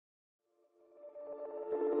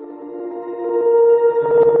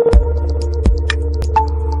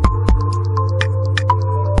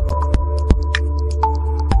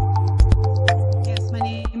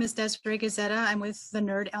Desiree Gazetta. I'm with the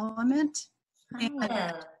Nerd Element. And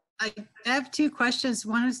I have two questions.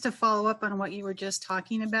 One is to follow up on what you were just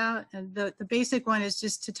talking about. And the basic one is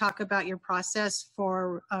just to talk about your process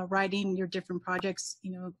for writing your different projects,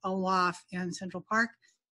 you know, Olaf and Central Park.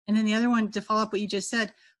 And then the other one, to follow up what you just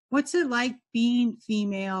said, what's it like being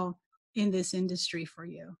female in this industry for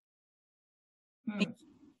you?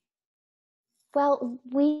 Well,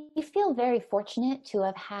 we feel very fortunate to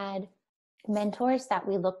have had mentors that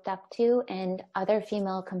we looked up to and other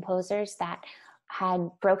female composers that had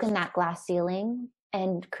broken that glass ceiling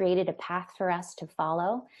and created a path for us to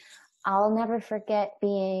follow. I'll never forget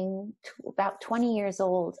being about 20 years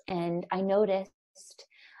old, and I noticed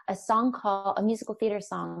a musical theater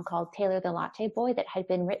song called Taylor the Latte Boy that had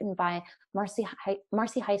been written by Marcy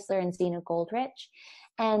Heisler and Zena Goldrich.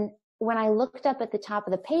 And when I looked up at the top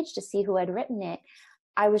of the page to see who had written it,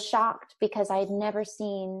 I was shocked because I had never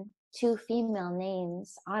seen two female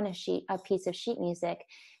names on a piece of sheet music,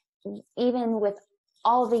 even with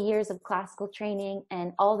all the years of classical training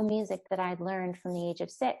and all the music that I'd learned from the age of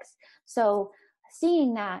 6. So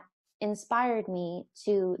seeing that inspired me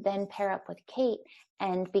to then pair up with Kate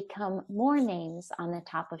and become more names on the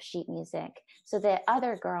top of sheet music so that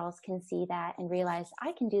other girls can see that and realize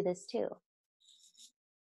I can do this too.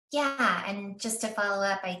 Yeah, and just to follow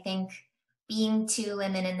up, I think being two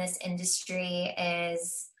women in this industry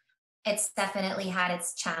it's definitely had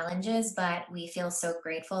its challenges, but we feel so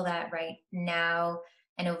grateful that right now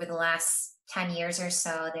and over the last 10 years or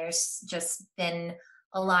so, there's just been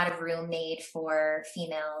a lot of room made for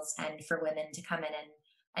females and for women to come in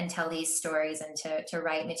and tell these stories and to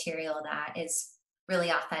write material that is really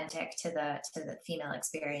authentic to the female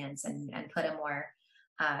experience and put a more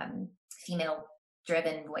female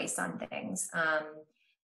driven voice on things.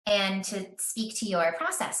 And to speak to your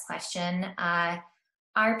process question,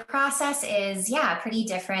 our process is, pretty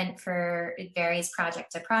different for, it varies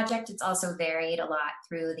project to project. It's also varied a lot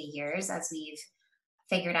through the years as we've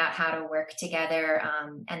figured out how to work together.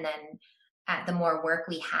 And then the more work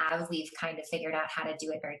we have, we've kind of figured out how to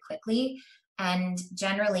do it very quickly. And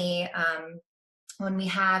generally, when we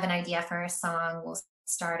have an idea for a song, we'll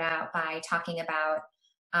start out by talking about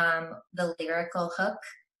the lyrical hook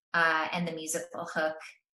and the musical hook,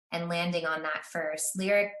 and landing on that first.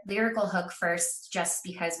 Lyrical hook first, just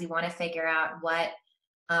because we want to figure out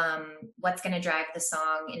what's going to drive the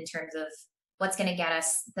song in terms of what's going to get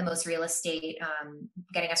us the most real estate,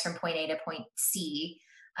 getting us from point A to point C.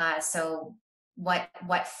 So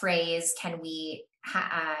what phrase can we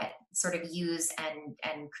sort of use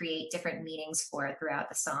and create different meanings for throughout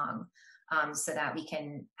the song, so that we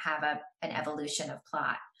can have an evolution of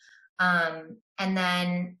plot. And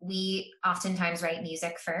then we oftentimes write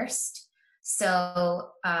music first. So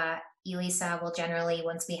Elyssa will generally,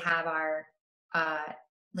 once we have our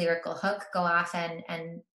lyrical hook, go off and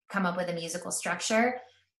come up with a musical structure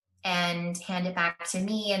and hand it back to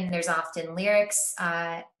me. And there's often lyrics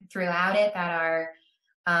throughout it that are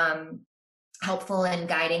helpful in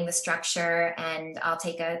guiding the structure. And I'll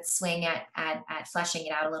take a swing at fleshing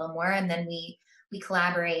it out a little more. And then we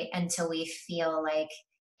collaborate until we feel like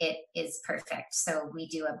it is perfect. So we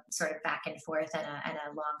do a sort of back and forth and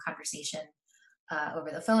a long conversation over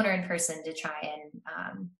the phone or in person to try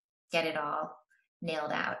and get it all nailed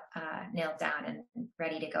down and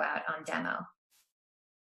ready to go out on demo.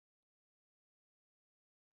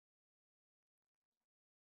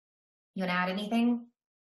 You want to add anything?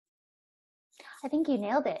 I think you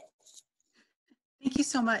nailed it. Thank you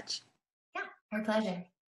so much. Yeah, our pleasure.